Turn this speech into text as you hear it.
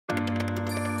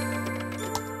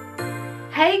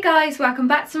Hey guys, welcome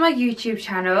back to my YouTube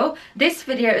channel. This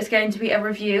video is going to be a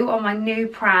review on my new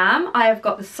pram. I have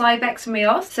got the Cybex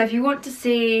Mios, so if you want to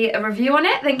see a review on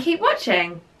it, then keep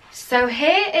watching. So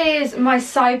here is my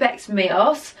Cybex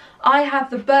Mios. I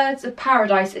have the Birds of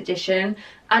Paradise edition,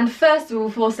 and first of all,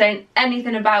 before saying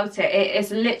anything about it, it is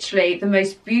literally the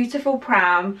most beautiful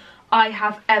pram I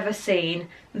have ever seen.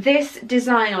 This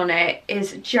design on it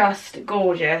is just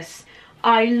gorgeous.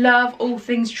 I love all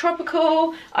things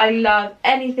tropical, I love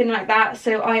anything like that,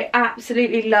 so I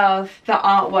absolutely love the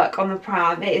artwork on the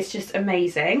pram. It is just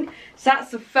amazing. So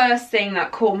that's the first thing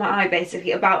that caught my eye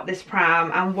basically about this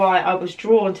pram and why I was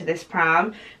drawn to this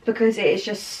pram, because it is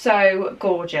just so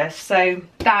gorgeous. So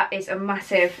that is a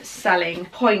massive selling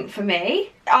point for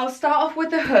me. I'll start off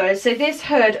with the hood. So this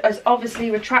hood is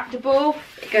obviously retractable.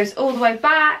 It goes all the way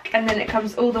back and then it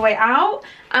comes all the way out.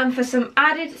 And for some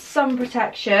added sun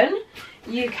protection,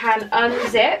 you can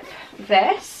unzip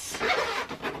this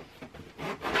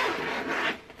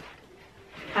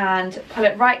and pull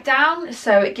it right down,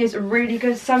 so it gives really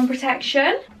good sun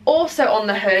protection. Also on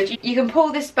the hood, you can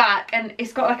pull this back and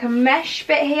it's got like a mesh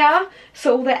bit here,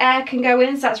 so all the air can go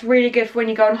in, so that's really good for when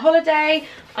you go on holiday.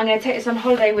 I'm going to take this on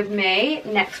holiday with me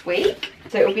next week,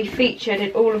 so it will be featured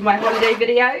in all of my holiday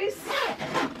videos.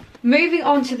 Moving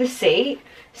on to the seat.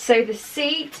 So the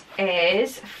seat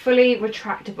is fully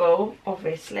retractable,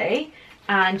 obviously,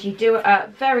 and you do it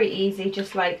up very easy,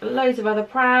 just like loads of other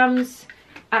prams.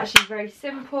 Actually very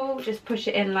simple, just push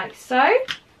it in like so,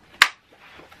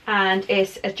 and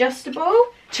it's adjustable.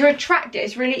 To retract it,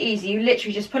 it's really easy. You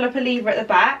literally just pull up a lever at the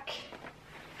back.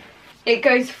 It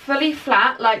goes fully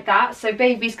flat like that, so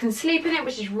babies can sleep in it,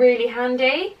 which is really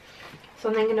handy. So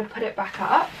I'm then going to put it back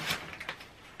up.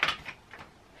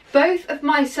 Both of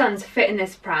my sons fit in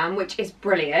this pram, which is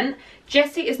brilliant.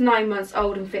 Jesse is 9 months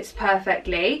old and fits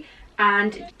perfectly,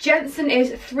 and Jensen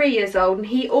is 3 years old and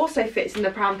he also fits in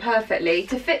the pram perfectly.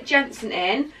 To fit Jensen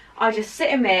in, I just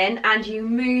sit him in and you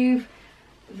move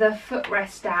the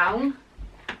footrest down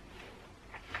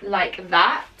like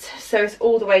that, so it's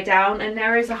all the way down, and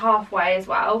there is a halfway as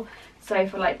well, so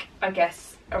for like, I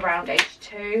guess around age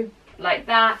 2. Like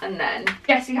that, and then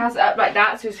Jesse has it up like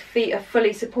that, so his feet are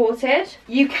fully supported.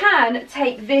 You can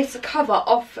take this cover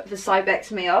off the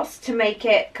Cybex Mios to make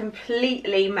it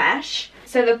completely mesh.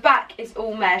 So the back is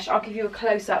all mesh. I'll give you a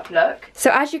close-up look. So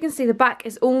as you can see, the back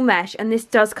is all mesh, and this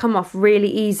does come off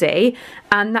really easy,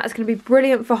 and that's going to be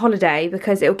brilliant for holiday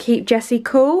because it'll keep Jesse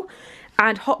cool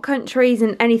and hot countries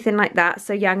and anything like that.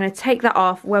 So yeah, I'm going to take that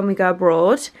off when we go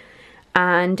abroad,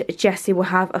 and Jesse will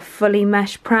have a fully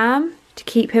mesh pram to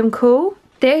keep him cool.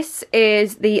 This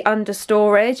is the under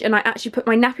storage, and I actually put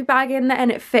my nappy bag in there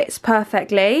and it fits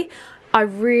perfectly. I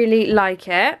really like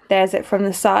it. There's it from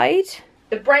the side.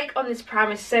 The brake on this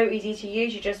pram is so easy to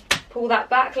use. You just pull that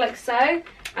back like so,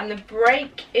 and the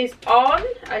brake is on,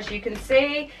 as you can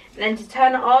see. And then to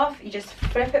turn it off, you just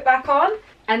flip it back on,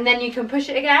 and then you can push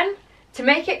it again. To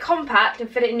make it compact and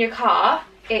fit it in your car,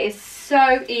 it is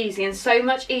so easy, and so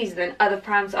much easier than other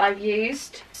prams I've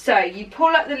used. So you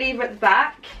pull up the lever at the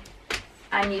back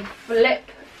and you flip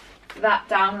that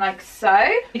down like so.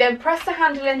 You then press the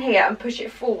handle in here and push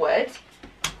it forward,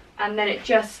 and then it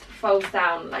just folds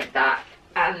down like that,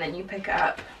 and then you pick it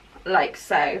up like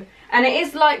so. And it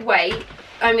is lightweight.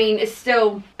 I mean, it's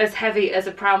still as heavy as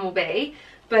a pram will be,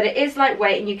 but it is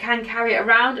lightweight and you can carry it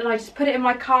around, and I just put it in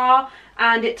my car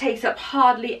and it takes up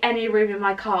hardly any room in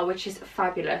my car, which is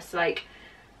fabulous. Like,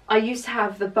 I used to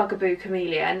have the Bugaboo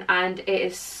Chameleon, and it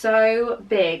is so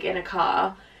big in a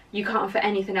car, you can't fit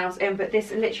anything else in, but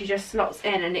this literally just slots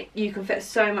in, and you can fit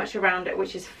so much around it,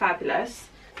 which is fabulous.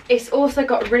 It's also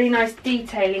got really nice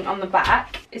detailing on the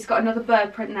back. It's got another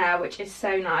bird print there, which is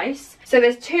so nice. So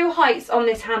there's two heights on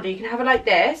this handle. You can have it like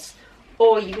this,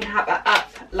 or you can have it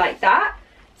up like that.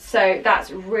 So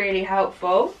that's really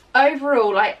helpful.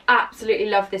 Overall, I absolutely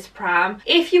love this pram.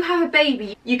 If you have a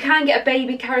baby, you can get a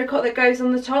baby carry cot that goes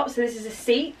on the top. So this is a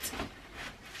seat.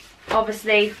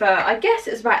 Obviously for, I guess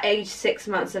it's about age 6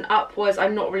 months and upwards.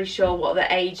 I'm not really sure what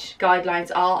the age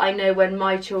guidelines are. I know when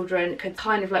my children could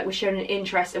kind of like were shown an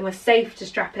interest and were safe to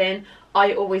strap in,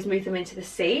 I always move them into the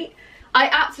seat. I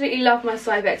absolutely love my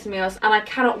Cybex Mios, and I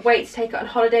cannot wait to take it on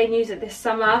holiday and use it this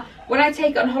summer. When I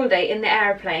take it on holiday in the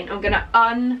aeroplane, I'm going to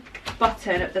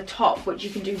unbutton at the top, which you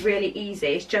can do really easy.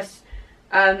 It's just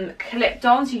clipped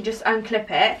on, so you just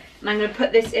unclip it. And I'm going to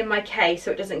put this in my case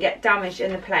so it doesn't get damaged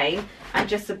in the plane. And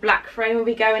just the black frame will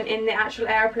be going in the actual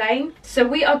aeroplane. So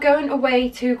we are going away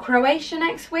to Croatia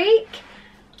next week.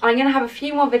 I'm going to have a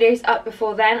few more videos up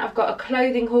before then. I've got a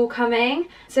clothing haul coming,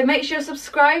 so make sure you're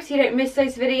subscribed so you don't miss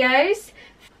those videos.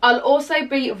 I'll also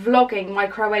be vlogging my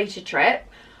Croatia trip.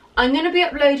 I'm going to be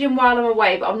uploading while I'm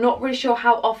away, but I'm not really sure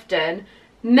how often.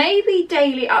 Maybe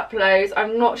daily uploads,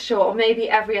 I'm not sure, or maybe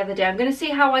every other day. I'm going to see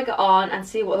how I get on and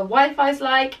see what the Wi-Fi's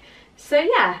like. So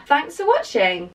yeah, thanks for watching.